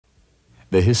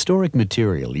The historic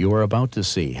material you are about to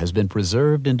see has been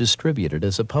preserved and distributed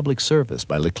as a public service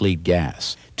by Laclede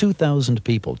Gas. 2,000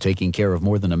 people taking care of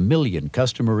more than 1 million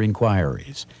customer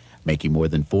inquiries, making more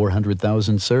than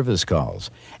 400,000 service calls,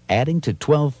 adding to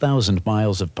 12,000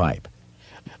 miles of pipe.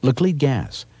 Laclede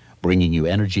Gas, bringing you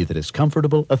energy that is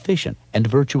comfortable, efficient, and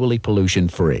virtually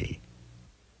pollution-free.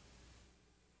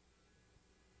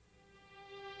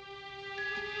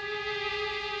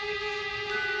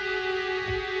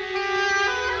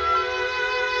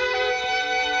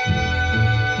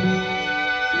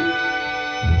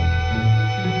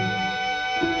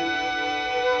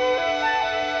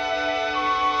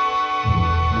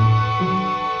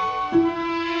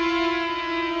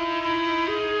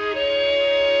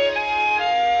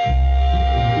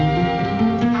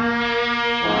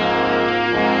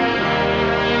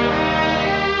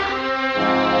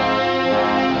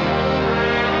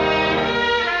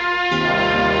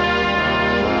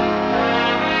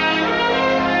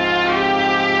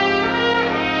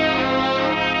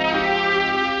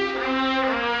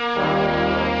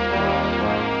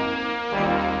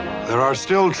 There are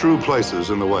still true places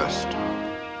in the West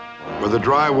where the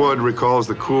dry wood recalls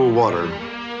the cool water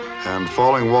and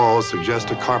falling walls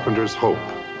suggest a carpenter's hope,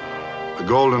 the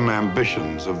golden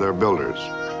ambitions of their builders.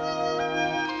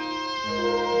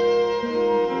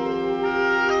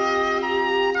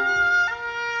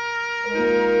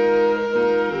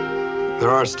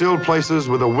 There are still places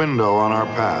with a window on our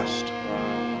past,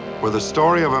 where the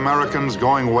story of Americans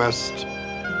going west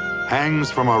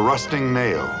hangs from a rusting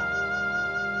nail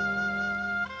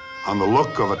on the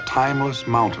look of a timeless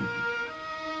mountain,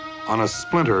 on a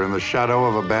splinter in the shadow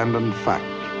of abandoned fact.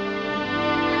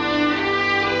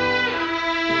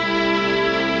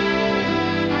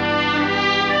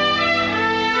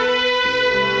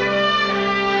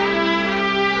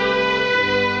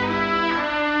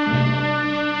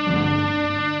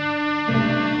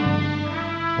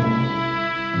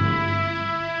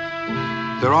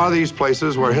 There are these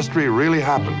places where history really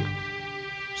happened,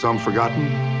 some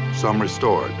forgotten, some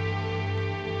restored.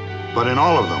 But in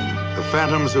all of them, the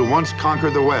phantoms who once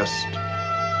conquered the West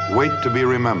wait to be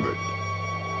remembered.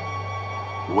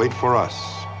 Wait for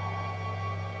us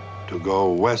to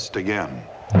go west again.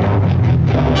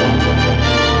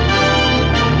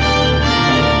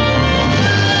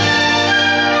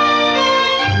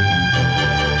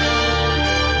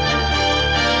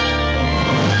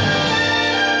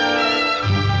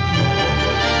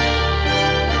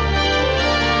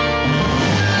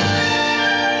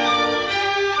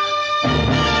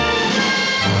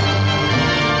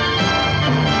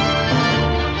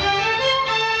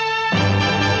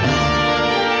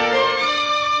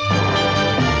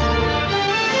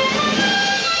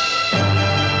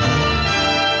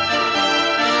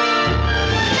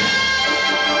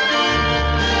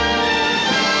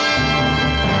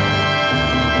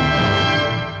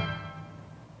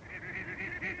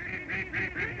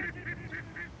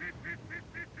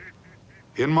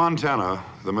 In Montana,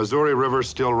 the Missouri River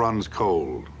still runs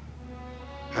cold,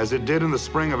 as it did in the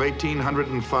spring of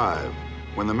 1805,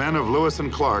 when the men of Lewis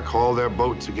and Clark hauled their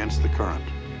boats against the current.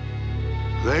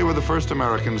 They were the first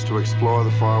Americans to explore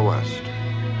the far west.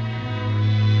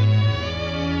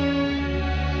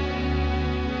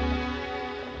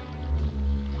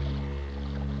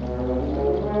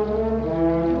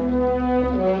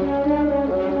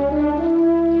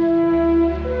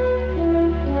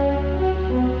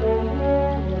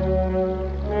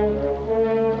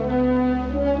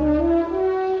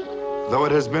 Though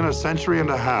it has been a century and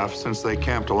a half since they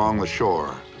camped along the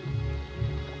shore,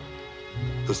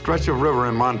 the stretch of river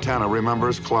in Montana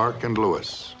remembers Clark and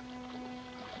Lewis.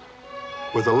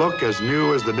 With a look as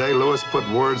new as the day Lewis put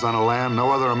words on a land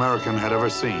no other American had ever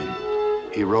seen,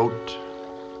 he wrote,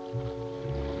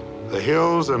 "The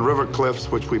hills and river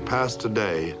cliffs which we pass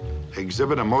today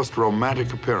exhibit a most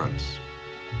romantic appearance.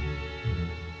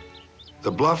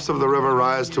 The bluffs of the river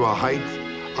rise to a height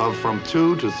of from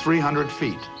 200 to 300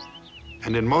 feet,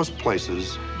 and in most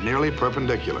places, nearly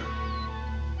perpendicular.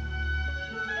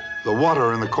 The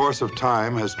water in the course of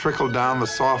time has trickled down the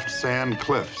soft sand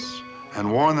cliffs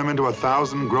and worn them into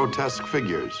 1,000 grotesque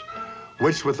figures,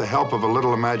 which with the help of a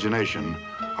little imagination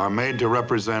are made to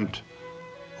represent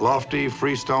lofty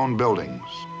freestone buildings,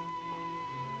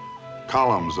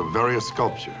 columns of various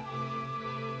sculpture.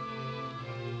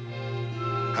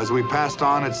 As we passed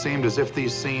on, it seemed as if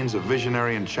these scenes of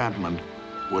visionary enchantment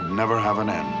would never have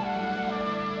an end."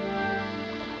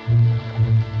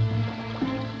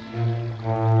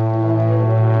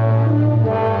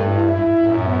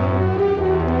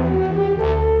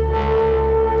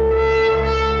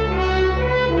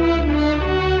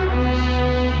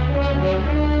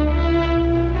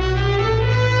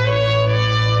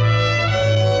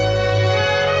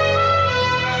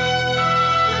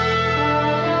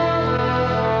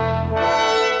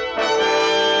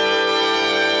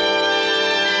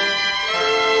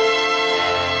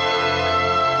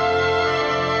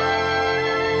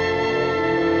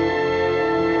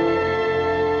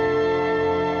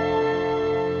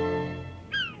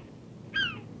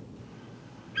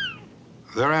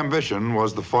 Their ambition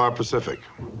was the far Pacific,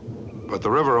 but the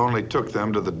river only took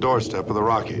them to the doorstep of the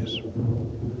Rockies.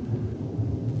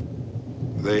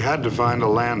 They had to find a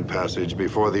land passage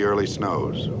before the early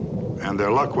snows, and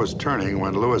their luck was turning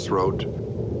when Lewis wrote,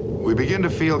 "We begin to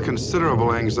feel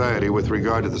considerable anxiety with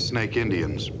regard to the Snake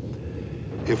Indians.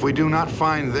 If we do not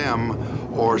find them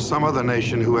or some other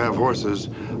nation who have horses,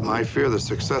 I fear the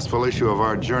successful issue of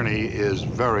our journey is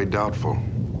very doubtful."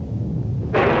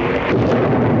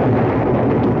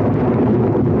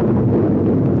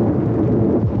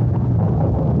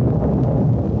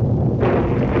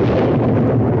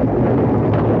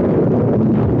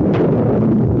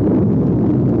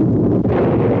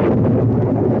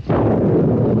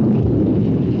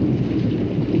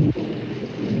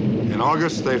 In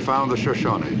August, they found the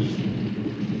Shoshones,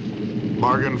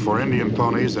 bargained for Indian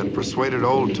ponies, and persuaded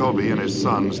old Toby and his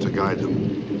sons to guide them.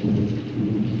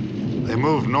 They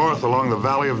moved north along the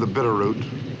valley of the Bitterroot,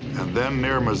 and then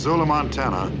near Missoula,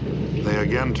 Montana, they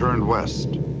again turned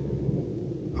west,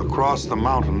 across the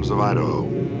mountains of Idaho.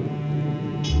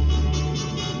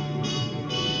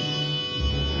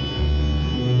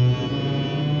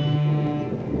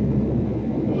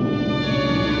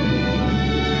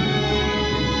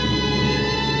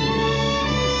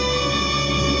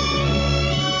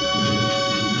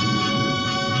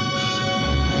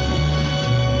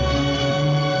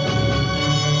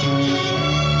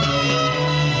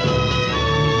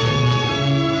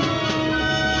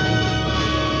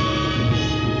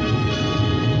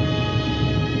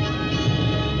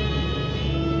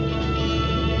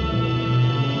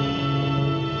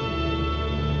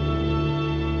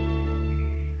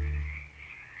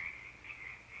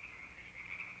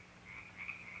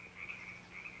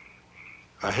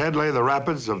 Ahead lay the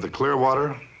rapids of the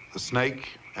Clearwater, the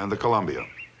Snake, and the Columbia.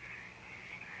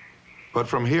 But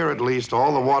from here, at least,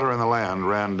 all the water in the land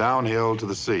ran downhill to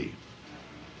the sea.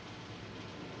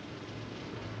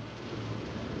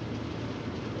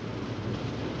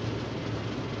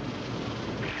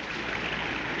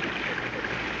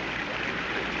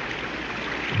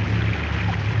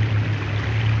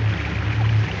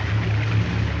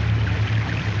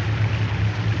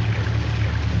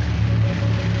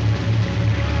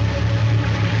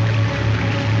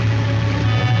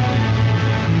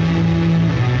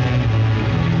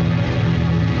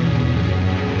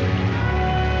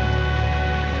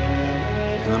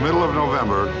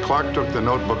 Clark took the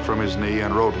notebook from his knee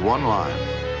and wrote one line.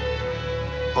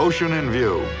 "Ocean in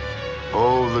view.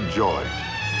 Oh, the joy."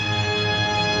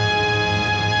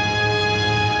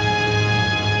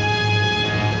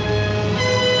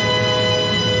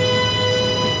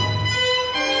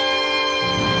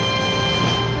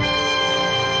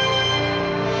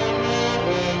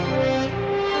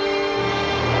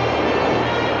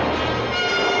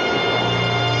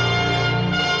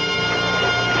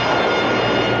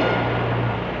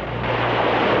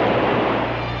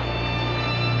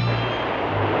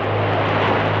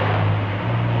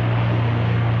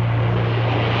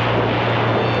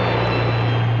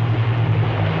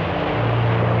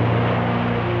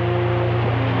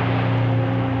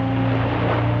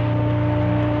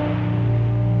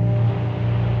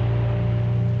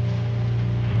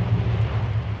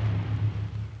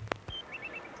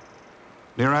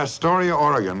 Near Astoria,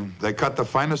 Oregon, they cut the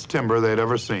finest timber they'd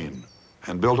ever seen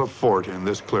and built a fort in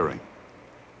this clearing.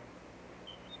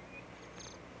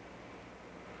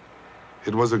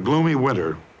 It was a gloomy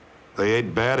winter. They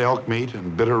ate bad elk meat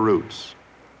and bitter roots.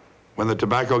 When the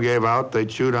tobacco gave out, they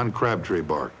chewed on crabtree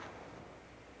bark.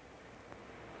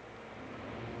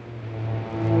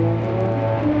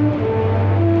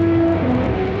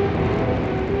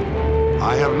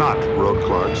 "I have not," wrote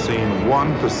Clark, "seen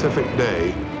one Pacific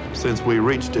day since we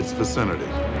reached its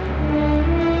vicinity."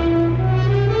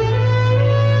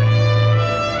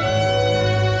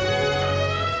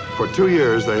 For 2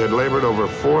 years, they had labored over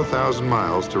 4,000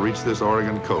 miles to reach this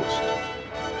Oregon coast.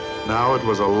 Now it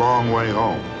was a long way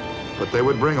home, but they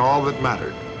would bring all that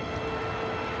mattered: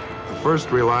 the first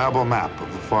reliable map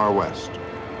of the far west,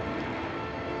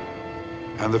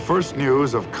 and the first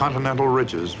news of continental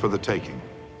riches for the taking.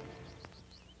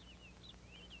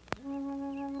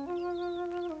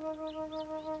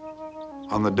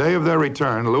 On the day of their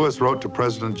return, Lewis wrote to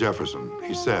President Jefferson.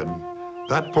 He said,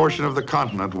 "That portion of the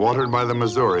continent watered by the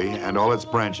Missouri and all its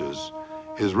branches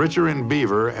is richer in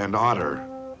beaver and otter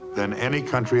than any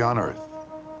country on earth."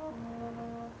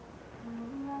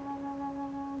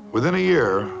 Within a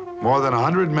year, more than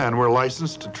 100 men were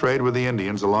licensed to trade with the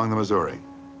Indians along the Missouri.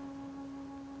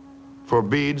 For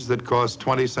beads that cost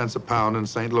 20 cents a pound in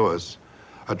St. Louis,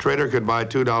 a trader could buy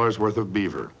 $2 worth of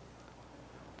beaver.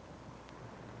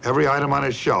 Every item on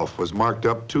his shelf was marked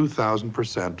up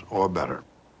 2,000% or better.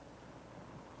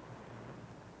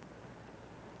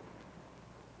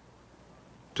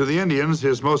 To the Indians,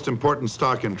 his most important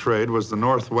stock in trade was the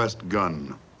Northwest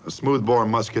gun, a smoothbore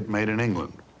musket made in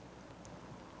England.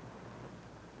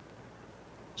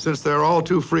 Since their all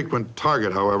too frequent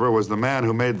target, however, was the man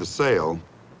who made the sale,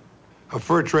 a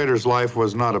fur trader's life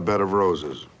was not a bed of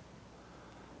roses.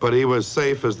 But he was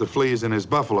safe as the fleas in his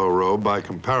buffalo robe by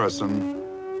comparison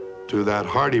to that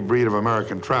hardy breed of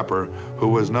American trapper who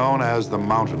was known as the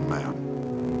Mountain Man.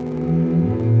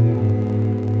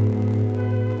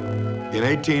 In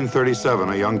 1837,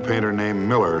 a young painter named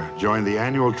Miller joined the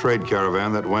annual trade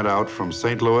caravan that went out from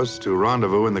St. Louis to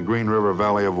rendezvous in the Green River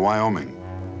Valley of Wyoming.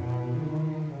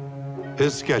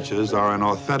 His sketches are an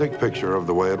authentic picture of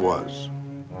the way it was.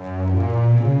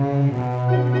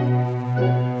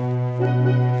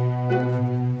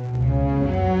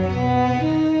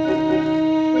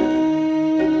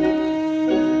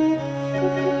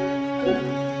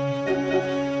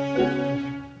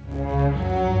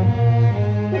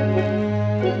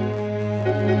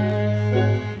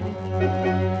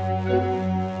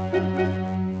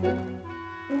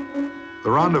 The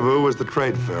rendezvous was the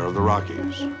trade fair of the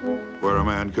Rockies, where a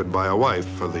man could buy a wife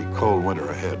for the cold winter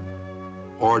ahead,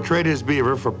 or trade his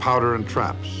beaver for powder and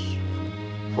traps,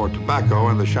 for tobacco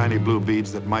and the shiny blue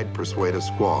beads that might persuade a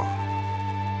squaw,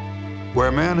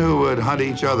 where men who would hunt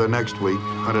each other next week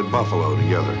hunted buffalo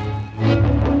together.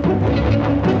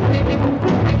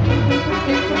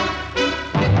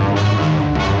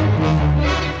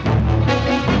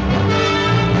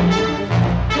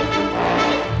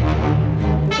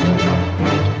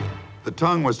 The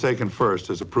tongue was taken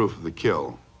first as a proof of the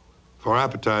kill. For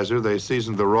appetizer, they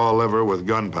seasoned the raw liver with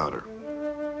gunpowder.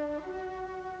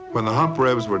 When the hump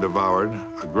ribs were devoured,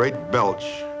 a great belch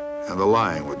and the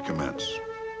lying would commence.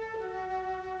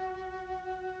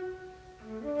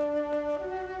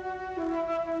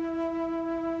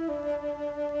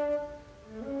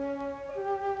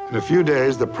 In a few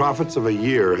days, the profits of a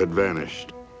year had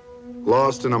vanished,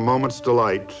 lost in a moment's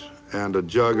delight and a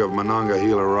jug of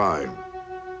Monongahela rye.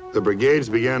 The brigades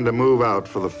began to move out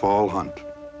for the fall hunt.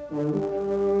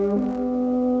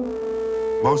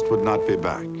 Most would not be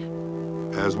back.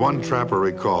 As one trapper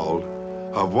recalled,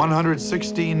 of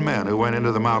 116 men who went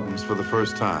into the mountains for the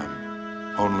first time,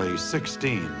 only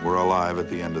 16 were alive at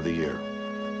the end of the year.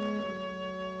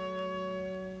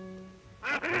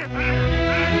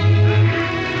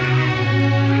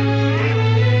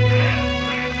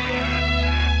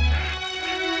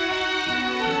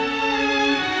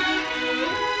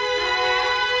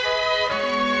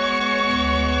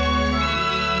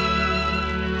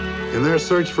 In their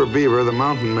search for beaver, the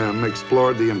mountain men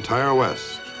explored the entire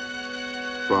West,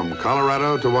 from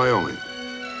Colorado to Wyoming.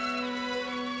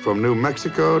 From New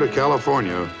Mexico to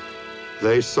California,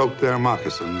 they soaked their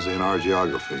moccasins in our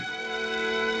geography.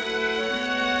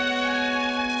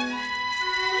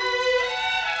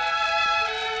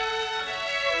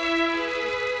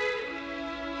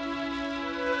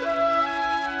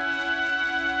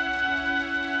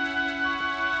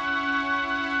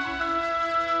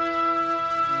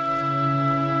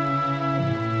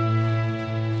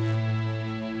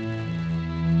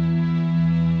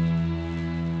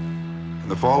 In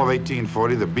the fall of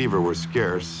 1840, the beaver were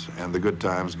scarce and the good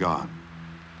times gone.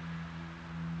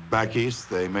 Back east,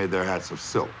 they made their hats of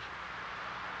silk.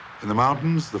 In the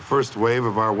mountains, the first wave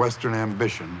of our Western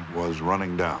ambition was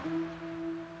running down.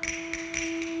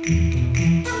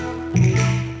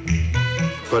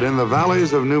 But in the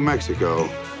valleys of New Mexico,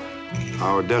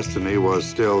 our destiny was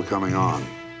still coming on.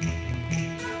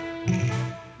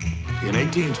 In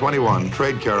 1821,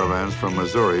 trade caravans from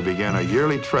Missouri began a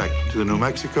yearly trek to the New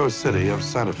Mexico city of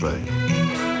Santa Fe.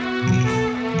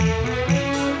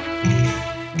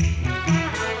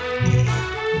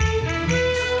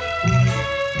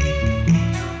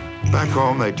 Back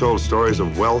home, they told stories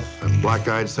of wealth and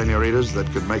black-eyed senoritas that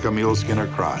could make a mule skinner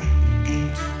cry.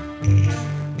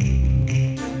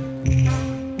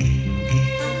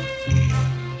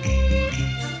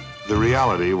 The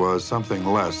reality was something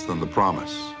less than the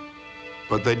promise.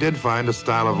 But they did find a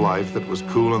style of life that was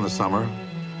cool in the summer,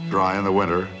 dry in the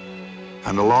winter,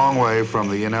 and a long way from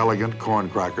the inelegant corn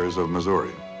crackers of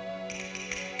Missouri.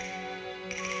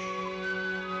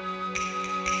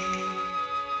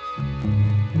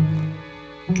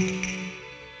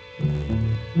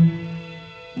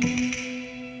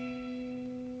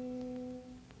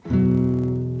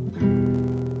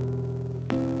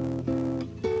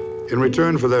 In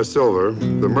return for their silver,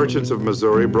 the merchants of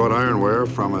Missouri brought ironware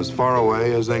from as far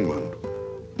away as England.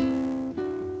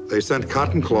 They sent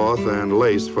cotton cloth and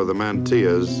lace for the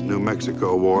mantillas New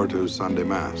Mexico wore to Sunday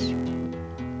Mass.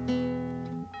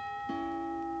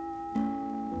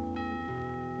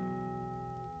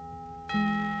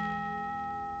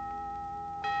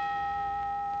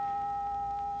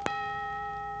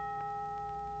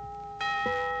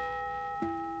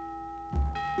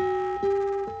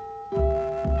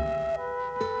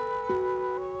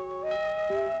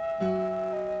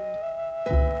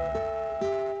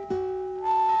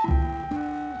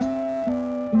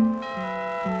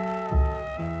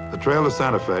 The trail to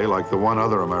Santa Fe, like the one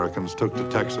other Americans took to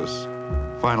Texas,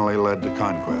 finally led to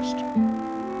conquest.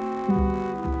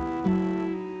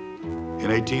 In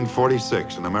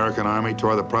 1846, an American army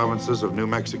tore the provinces of New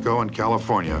Mexico and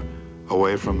California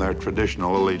away from their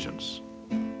traditional allegiance.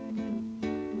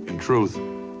 In truth,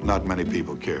 not many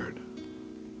people cared,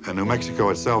 and New Mexico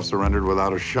itself surrendered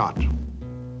without a shot.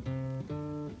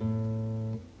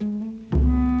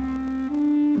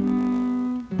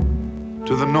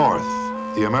 To the north,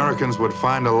 the Americans would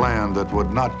find a land that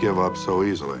would not give up so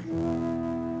easily.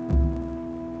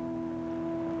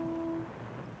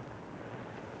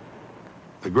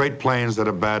 The Great Plains had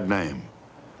a bad name.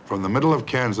 From the middle of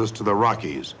Kansas to the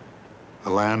Rockies, the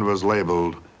land was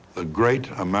labeled the Great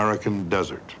American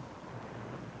Desert,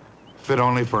 fit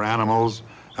only for animals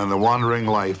and the wandering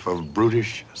life of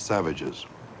brutish savages.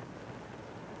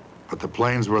 But the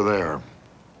plains were there.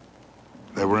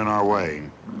 They were in our way,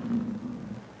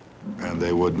 and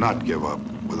they would not give up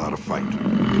without a fight.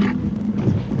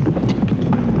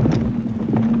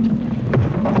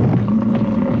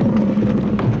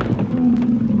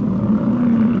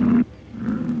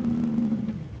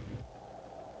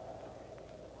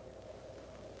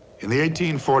 In the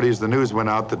 1840s, the news went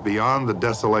out that beyond the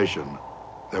desolation,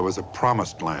 there was a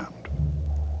promised land.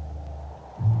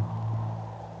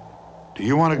 Do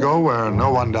you want to go where no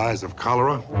one dies of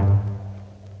cholera?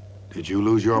 Did you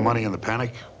lose your money in the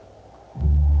panic?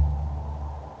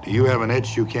 Do you have an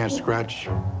itch you can't scratch?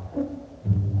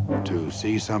 To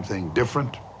see something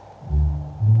different?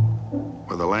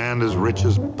 Where the land is rich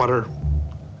as butter?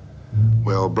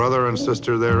 Well, brother and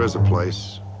sister, there is a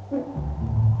place.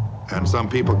 And some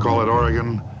people call it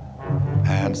Oregon,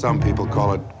 and some people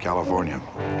call it California.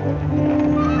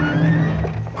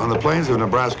 On the plains of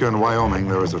Nebraska and Wyoming,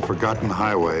 there was a forgotten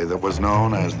highway that was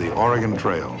known as the Oregon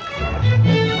Trail.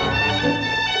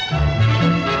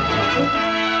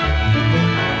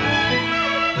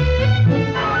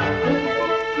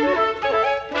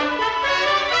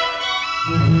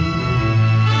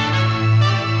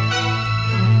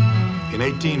 In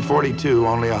 1842,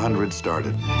 only 100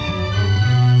 started.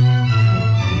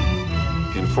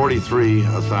 In 43,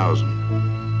 1,000.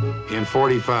 In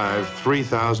 45,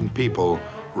 3,000 people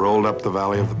rolled up the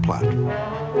valley of the Platte.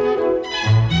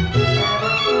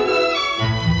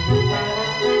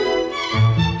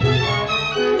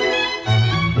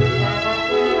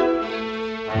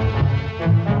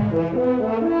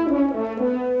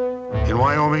 In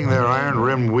Wyoming, their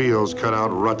iron-rimmed wheels cut out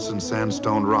ruts in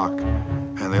sandstone rock,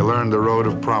 and they learned the road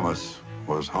of promise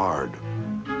was hard.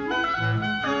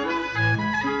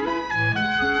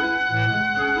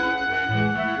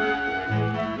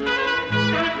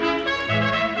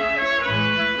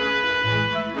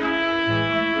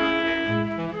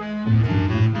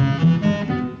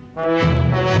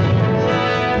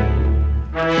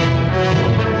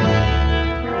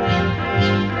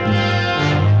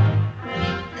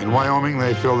 In Wyoming,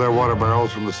 they filled their water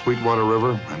barrels from the Sweetwater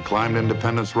River and climbed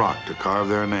Independence Rock to carve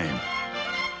their name.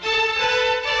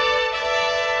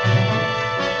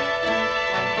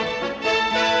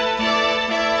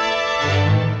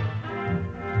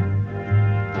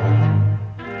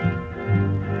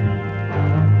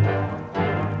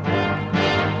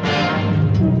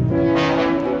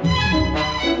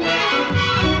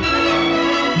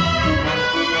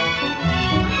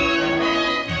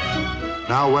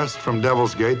 Now west from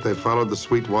Devil's Gate, they followed the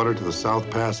Sweetwater to the South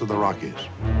Pass of the Rockies.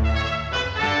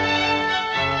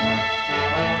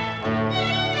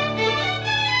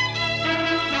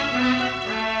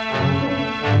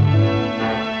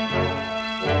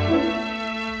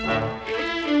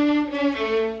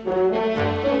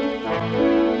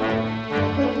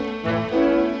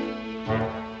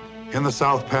 In the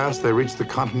South Pass, they reached the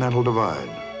Continental Divide.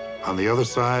 On the other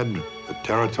side, the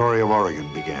territory of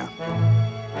Oregon began.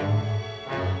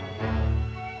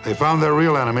 They found their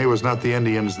real enemy was not the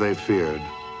Indians they feared,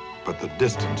 but the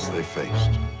distance they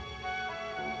faced.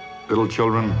 Little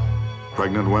children,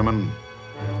 pregnant women,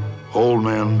 old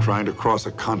men trying to cross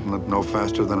a continent no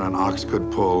faster than an ox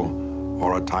could pull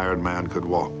or a tired man could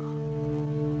walk.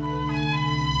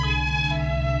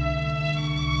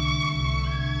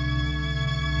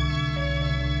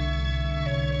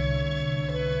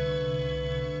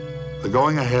 The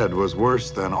going ahead was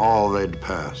worse than all they'd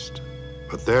passed,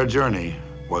 but their journey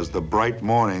was the bright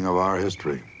morning of our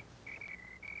history.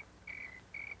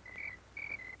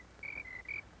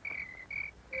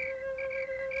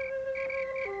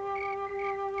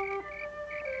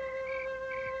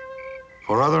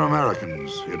 For other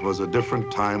Americans, it was a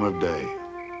different time of day.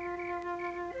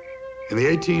 In the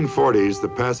 1840s, the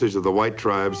passage of the white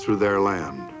tribes through their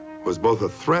land was both a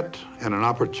threat and an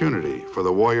opportunity for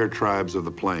the warrior tribes of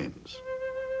the plains.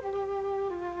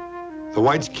 The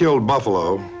whites killed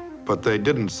buffalo, but they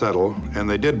didn't settle, and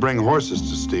they did bring horses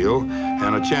to steal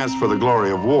and a chance for the glory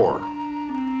of war.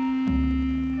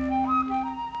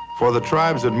 For the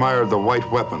tribes admired the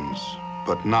white weapons,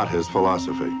 but not his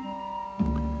philosophy.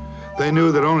 They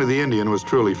knew that only the Indian was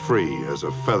truly free as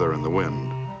a feather in the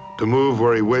wind, to move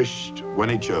where he wished, when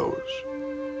he chose.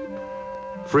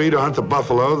 Free to hunt the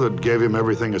buffalo that gave him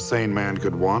everything a sane man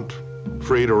could want.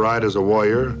 Free to ride as a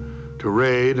warrior, to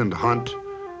raid and hunt,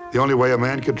 the only way a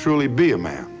man could truly be a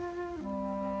man.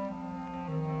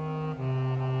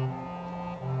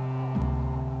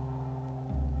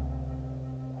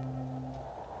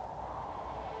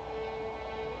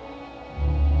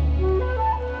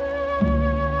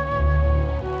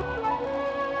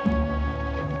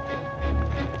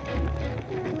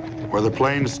 Where the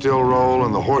plains still roll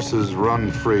and the horses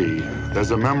run free,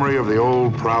 there's a memory of the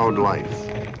old proud life,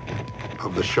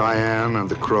 of the Cheyenne and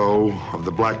the Crow, of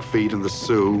the Blackfeet and the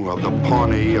Sioux, of the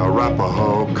Pawnee,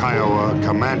 Arapaho, Kiowa,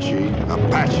 Comanche,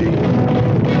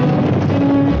 Apache.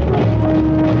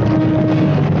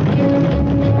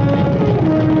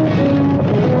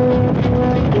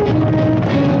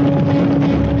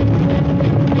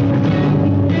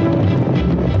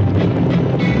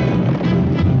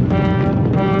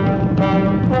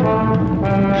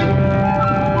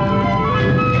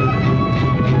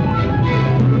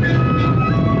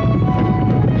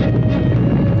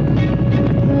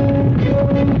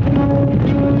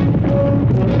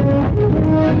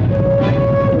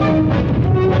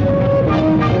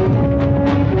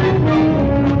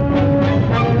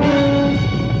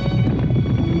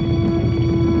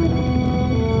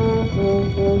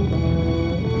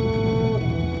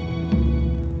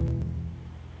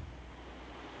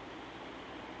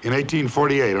 In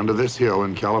 1848, under this hill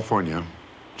in California,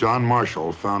 John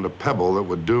Marshall found a pebble that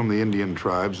would doom the Indian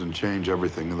tribes and change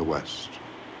everything in the West.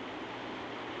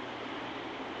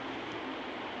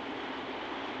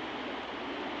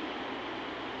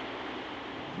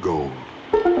 Gold.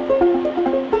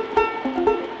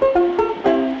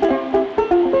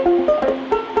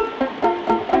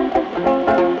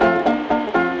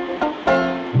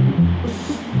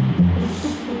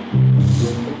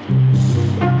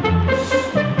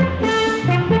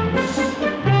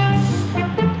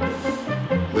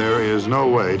 No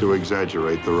way to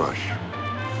exaggerate the rush.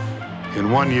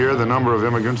 In 1 year, the number of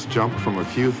immigrants jumped from a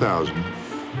few thousand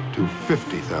to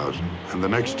 50,000, and the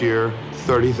next year,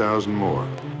 30,000 more.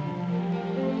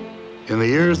 In the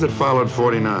years that followed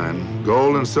 49,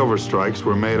 gold and silver strikes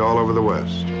were made all over the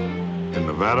West. In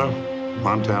Nevada,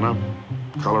 Montana,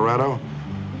 Colorado,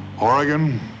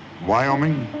 Oregon,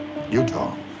 Wyoming,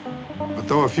 Utah. But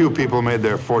though a few people made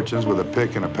their fortunes with a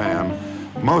pick and a pan,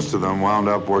 most of them wound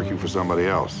up working for somebody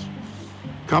else.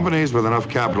 Companies with enough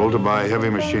capital to buy heavy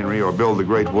machinery or build the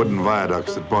great wooden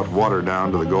viaducts that brought water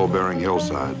down to the gold-bearing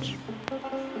hillsides.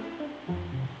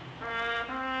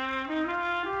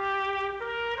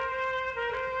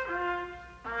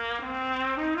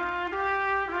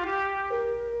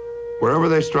 Wherever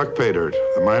they struck pay dirt,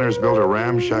 the miners built a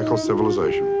ramshackle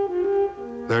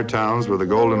civilization. Their towns were the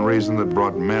golden reason that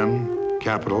brought men,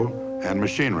 capital, and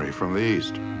machinery from the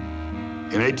East.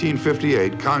 In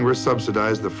 1858, Congress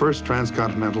subsidized the first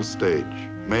transcontinental stage.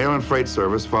 Mail and freight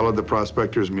service followed the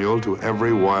prospector's mule to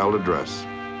every wild address.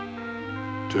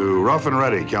 To Rough and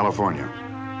Ready, California.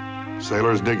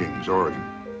 Sailor's Diggings, Oregon.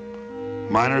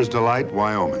 Miner's Delight,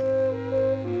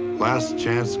 Wyoming. Last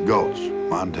Chance Gulch,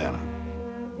 Montana.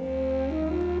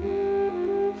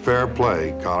 Fair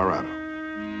Play, Colorado.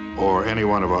 Or any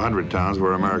one of 100 towns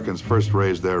where Americans first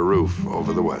raised their roof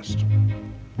over the West.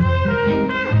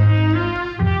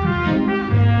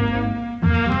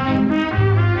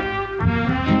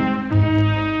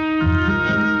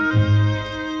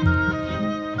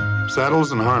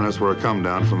 Saddles and harness were a come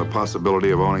down from the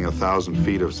possibility of owning 1,000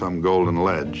 feet of some golden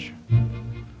ledge.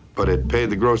 But it paid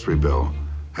the grocery bill,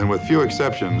 and with few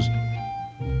exceptions,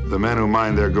 the men who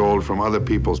mined their gold from other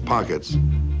people's pockets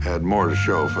had more to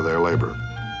show for their labor.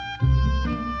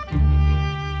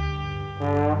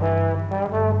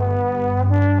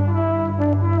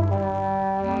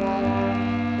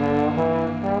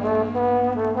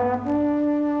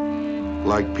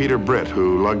 Like like Peter Britt,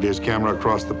 who lugged his camera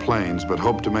across the plains but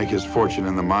hoped to make his fortune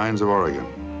in the mines of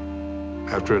Oregon.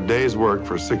 After a day's work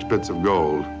for 6 bits of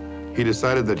gold, he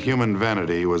decided that human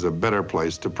vanity was a better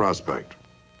place to prospect.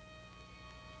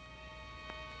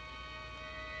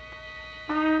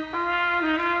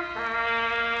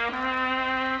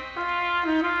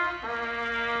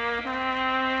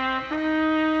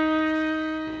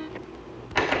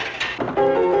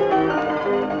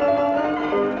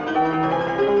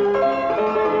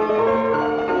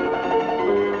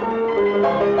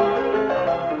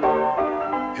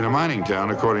 In a mining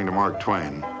town, according to Mark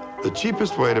Twain, the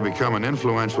cheapest way to become an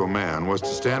influential man was to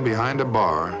stand behind a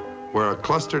bar, wear a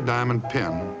clustered diamond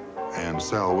pin, and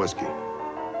sell whiskey.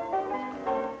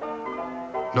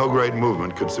 No great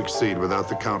movement could succeed without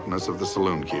the countenance of the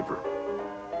saloon keeper.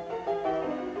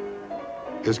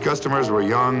 His customers were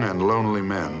young and lonely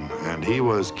men, and he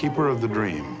was keeper of the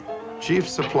dream, chief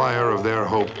supplier of their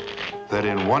hope that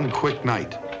in one quick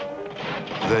night,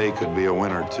 they could be a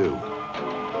winner too.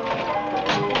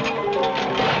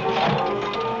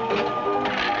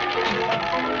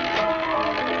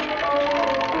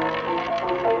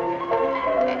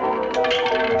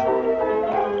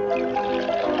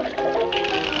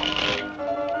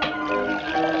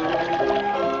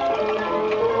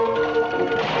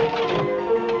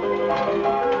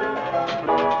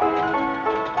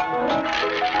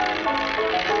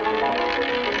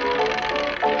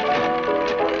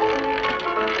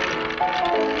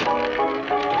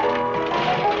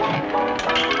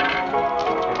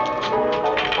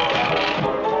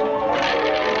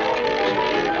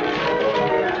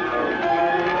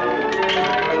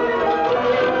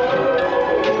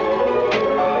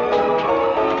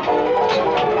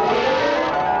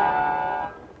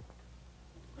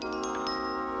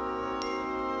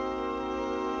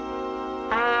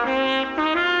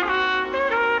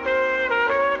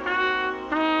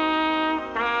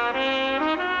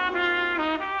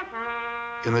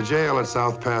 In the jail at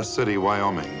South Pass City,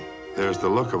 Wyoming, there's the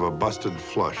look of a busted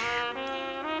flush.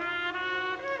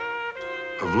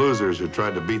 Of losers who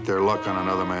tried to beat their luck on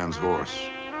another man's horse.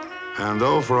 And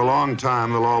though for a long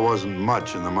time the law wasn't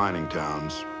much in the mining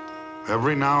towns,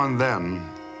 every now and then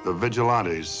the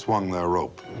vigilantes swung their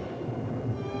rope.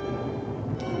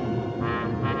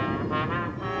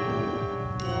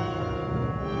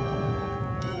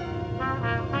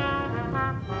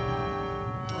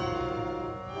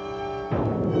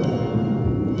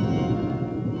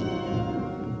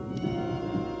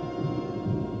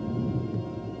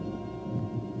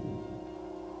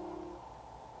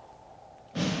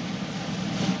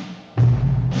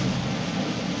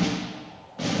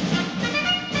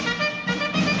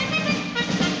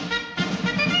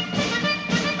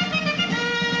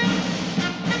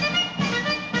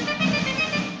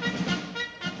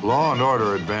 Law and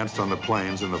order advanced on the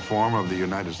plains in the form of the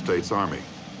United States Army.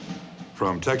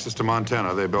 From Texas to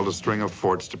Montana, they built a string of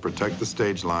forts to protect the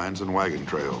stage lines and wagon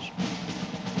trails.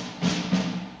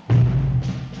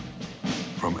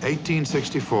 From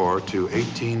 1864 to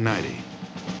 1890,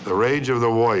 the rage of the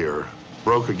warrior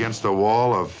broke against a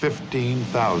wall of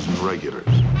 15,000 regulars.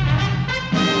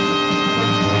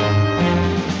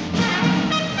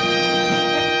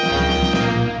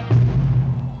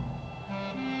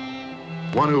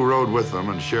 One who rode with them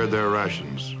and shared their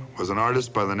rations was an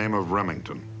artist by the name of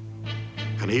Remington.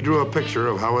 And he drew a picture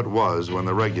of how it was when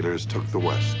the regulars took the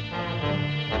West.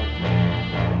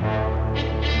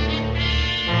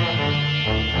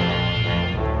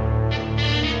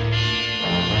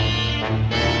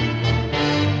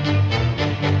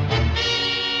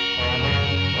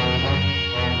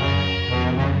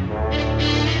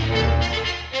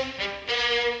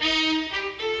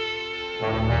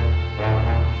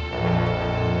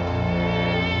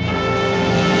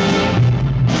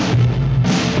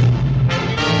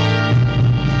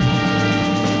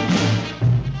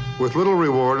 With little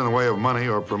reward in the way of money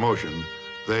or promotion,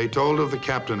 they told of the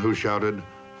captain who shouted,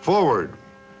 "Forward!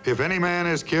 If any man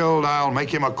is killed, I'll make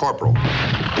him a corporal."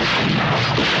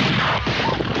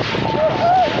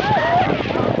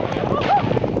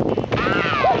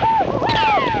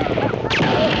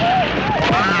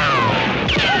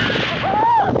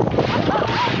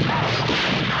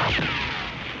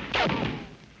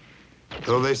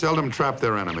 Though they seldom trapped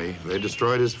their enemy, they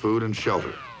destroyed his food and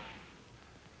shelter.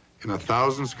 In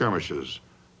 1,000 skirmishes,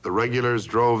 the regulars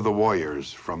drove the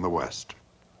warriors from the West.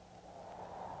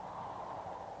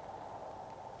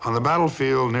 On the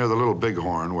battlefield near the Little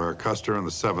Bighorn, where Custer and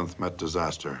the 7th met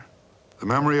disaster, the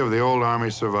memory of the old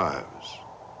army survives.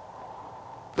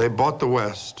 They bought the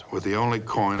West with the only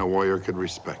coin a warrior could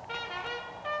respect.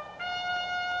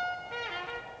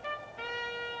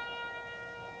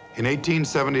 In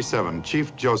 1877,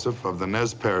 Chief Joseph of the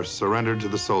Nez Perce surrendered to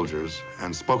the soldiers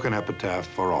and spoke an epitaph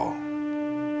for all.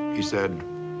 He said,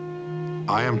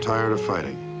 "I am tired of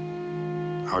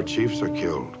fighting. Our chiefs are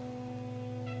killed.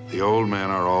 The old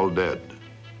men are all dead.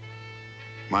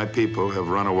 My people have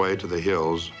run away to the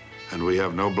hills, and we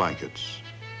have no blankets,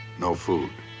 no food.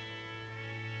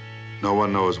 No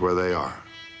one knows where they are,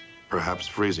 perhaps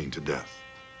freezing to death.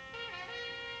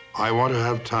 I want to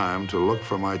have time to look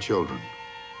for my children.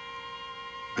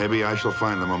 Maybe I shall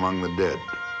find them among the dead.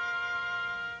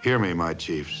 Hear me, my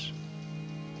chiefs,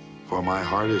 for my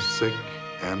heart is sick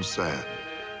and sad.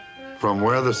 From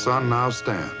where the sun now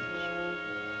stands,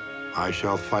 I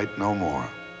shall fight no more,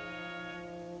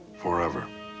 forever."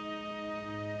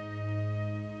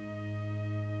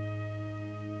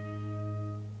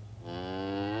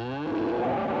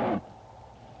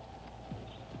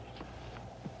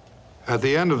 At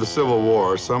the end of the Civil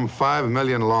War, some 5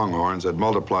 million Longhorns had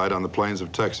multiplied on the plains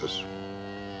of Texas.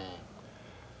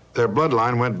 Their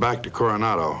bloodline went back to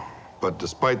Coronado, but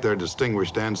despite their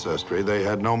distinguished ancestry, they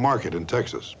had no market in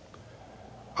Texas.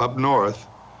 Up north,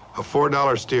 a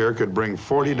 $4 steer could bring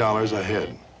 $40 a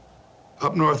head.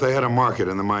 Up north, they had a market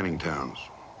in the mining towns,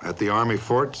 at the Army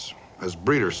forts, as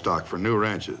breeder stock for new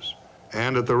ranches,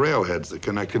 and at the railheads that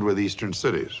connected with eastern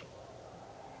cities.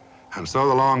 And so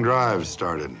the long drives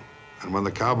started. And when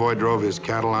the cowboy drove his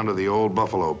cattle onto the old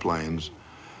buffalo plains,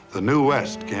 the new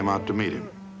West came out to meet him.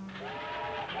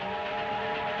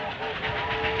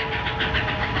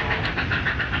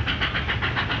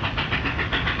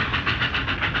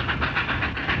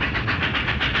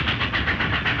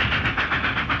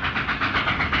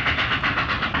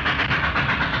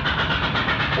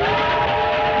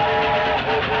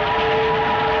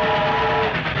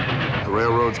 The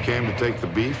railroads came to take the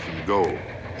beef and gold.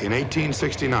 In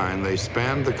 1869, they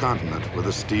spanned the continent with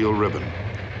a steel ribbon.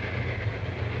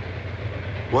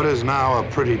 What is now a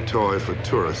pretty toy for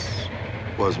tourists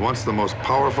was once the most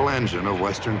powerful engine of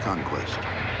Western conquest.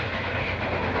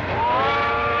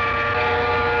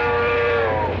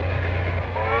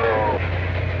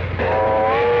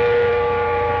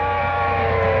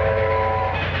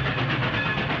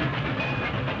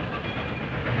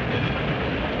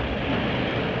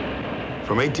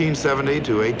 From 1870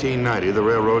 to 1890, the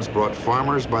railroads brought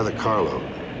farmers by the carload.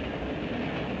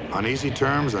 On easy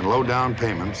terms and low down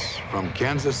payments, from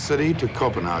Kansas City to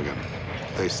Copenhagen,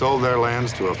 they sold their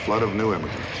lands to a flood of new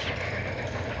immigrants.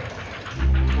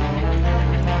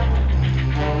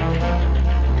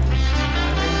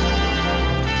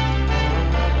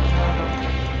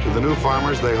 To the new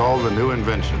farmers, they hauled the new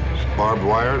inventions: barbed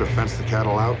wire to fence the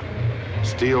cattle out,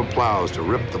 steel plows to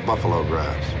rip the buffalo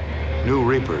grass, new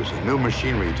reapers and new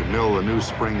machinery to mill the new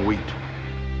spring wheat.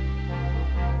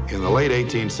 In the late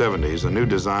 1870s, a new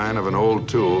design of an old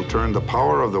tool turned the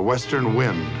power of the western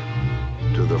wind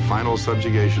to the final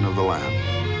subjugation of the land.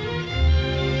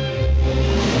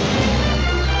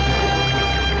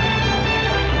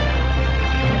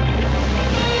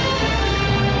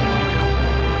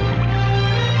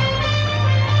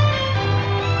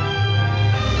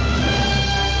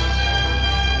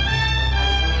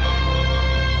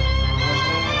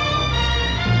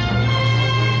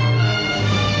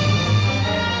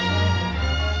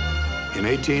 In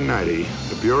 1890,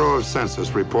 the Bureau of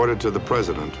Census reported to the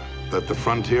president that the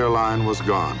frontier line was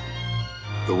gone.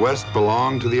 The West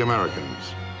belonged to the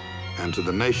Americans and to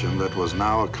the nation that was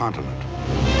now a continent.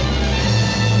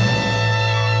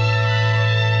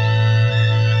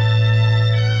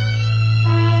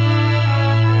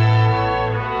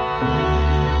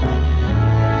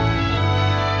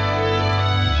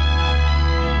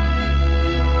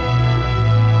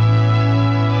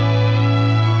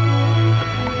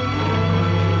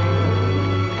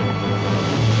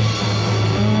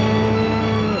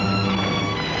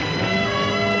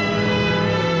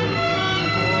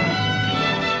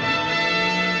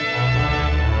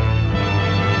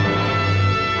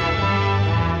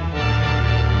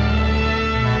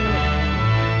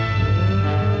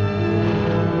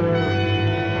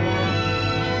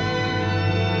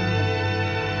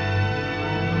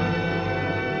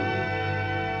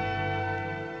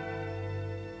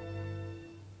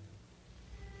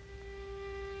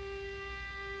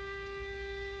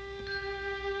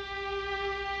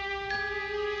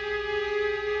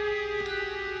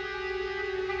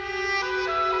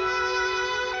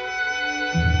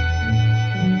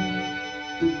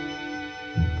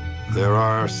 There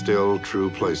are still true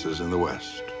places in the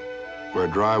West where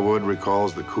dry wood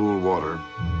recalls the cool water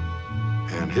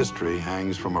and history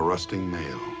hangs from a rusting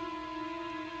nail,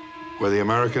 where the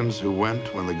Americans who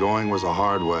went when the going was a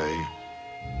hard way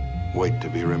wait to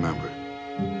be remembered.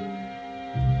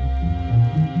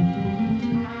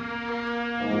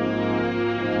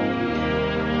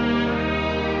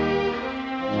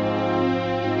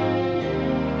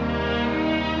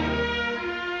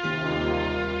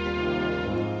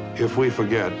 If we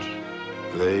forget,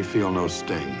 they feel no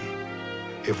sting.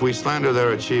 If we slander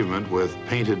their achievement with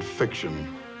painted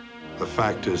fiction, the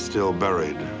fact is still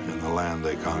buried in the land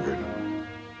they conquered.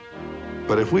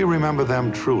 But if we remember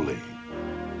them truly,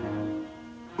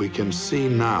 we can see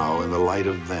now in the light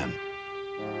of then,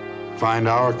 find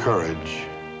our courage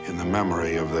in the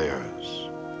memory of theirs,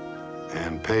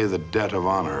 and pay the debt of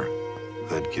honor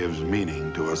that gives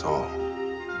meaning to us all.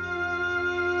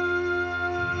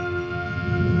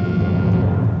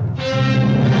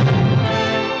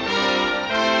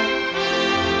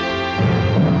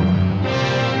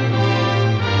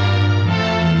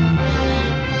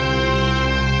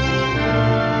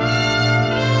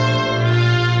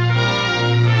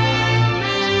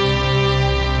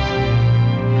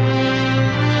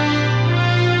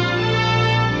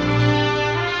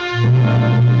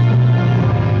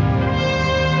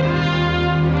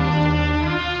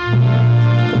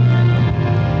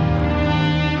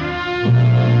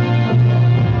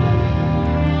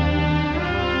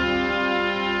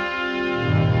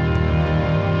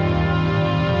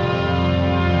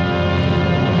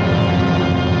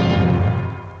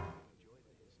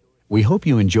 We hope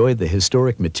you enjoyed the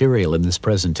historic material in this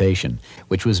presentation,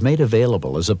 which was made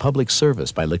available as a public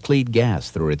service by Laclede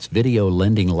Gas through its video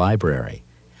lending library.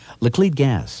 Laclede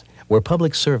Gas, where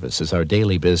public service is our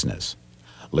daily business.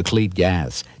 Laclede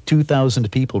Gas,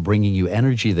 2,000 people bringing you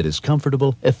energy that is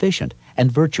comfortable, efficient, and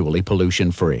virtually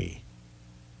pollution-free.